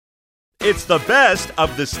It's the best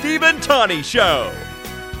of the Steve and Tawny Show.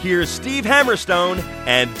 Here's Steve Hammerstone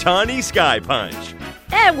and Tawny Sky Punch.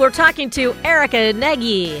 And we're talking to Erica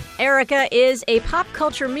Negi. Erica is a pop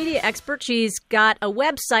culture media expert. She's got a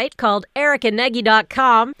website called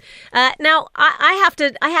ericanegi.com. Now, I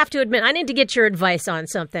have to admit, I need to get your advice on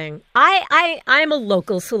something. I'm a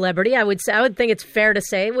local celebrity. I would think it's fair to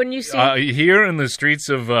say. Wouldn't you see? Here in the streets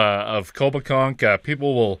of Copaconk,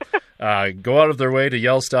 people will go out of their way to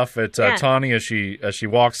yell stuff at Tawny as she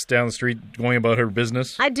walks down the street going about her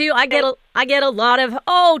business. I do. I get a lot of,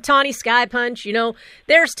 Tawny Sky Punch,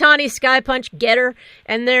 there's Tawny Sky Punch, get her.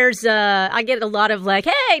 And there's, I get a lot of like,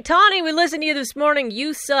 hey, Tawny, we listened to you this morning,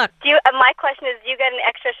 you suck. My question is, do you get an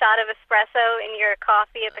extra shot of espresso in your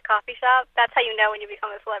coffee at the coffee shop? That's how you know when you become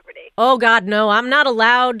a celebrity. Oh, God, no. I'm not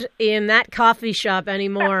allowed in that coffee shop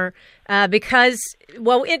anymore. Because,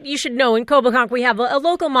 you should know, in Copaconk, we have a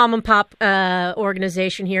local mom-and-pop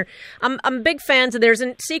organization here. I'm big fans of theirs,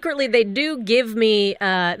 and secretly they do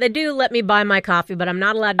let me buy my coffee, but I'm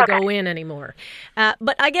not allowed to go in anymore.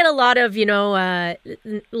 But I get a lot of,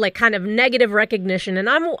 kind of negative recognition, and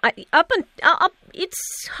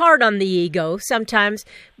it's hard on the ego sometimes,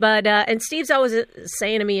 but and Steve's always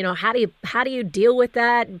saying to me, how do you deal with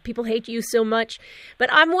that? People hate you so much, but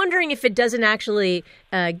I'm wondering if it doesn't actually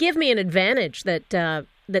give me an advantage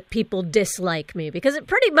that people dislike me, because it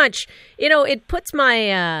pretty much, it puts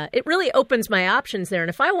it really opens my options there. And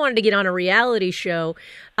if I wanted to get on a reality show,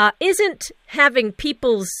 isn't having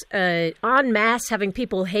en masse having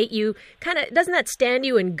people hate you, doesn't that stand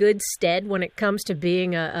you in good stead when it comes to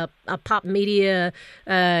being a pop media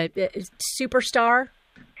superstar?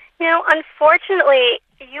 Unfortunately,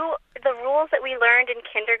 the rules that we learned in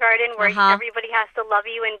kindergarten where everybody has to love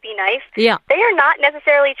you and be nice, they are not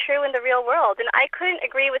necessarily true in the real world. And I couldn't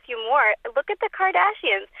agree with you more. Look at the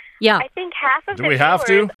Kardashians. Yeah. I think half of Do we have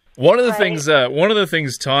to? One of the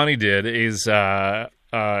things Tawny did is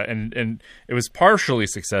and it was partially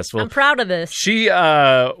successful. I'm proud of this. She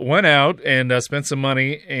went out and spent some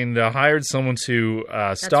money and hired someone to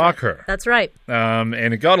stalk her. That's right. And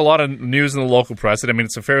it got a lot of news in the local press. I mean,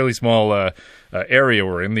 it's a fairly small area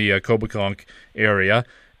we're in, the Copaconk area.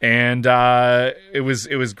 And it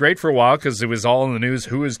was great for a while because it was all in the news.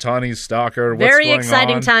 Who is Tawny's stalker? What's Very going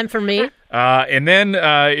exciting on? Time for me. And then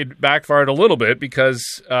it backfired a little bit because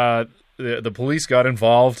the police got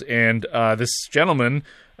involved, and this gentleman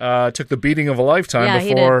took the beating of a lifetime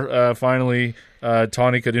before finally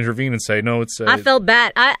Tawny could intervene and say, no, it's... I felt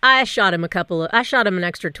bad. I shot him an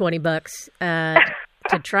extra $20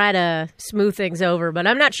 to try to smooth things over, but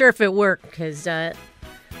I'm not sure if it worked because I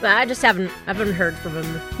just haven't heard from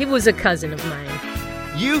him. He was a cousin of mine.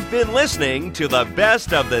 You've been listening to the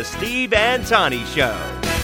best of the Steve and Tawny Show.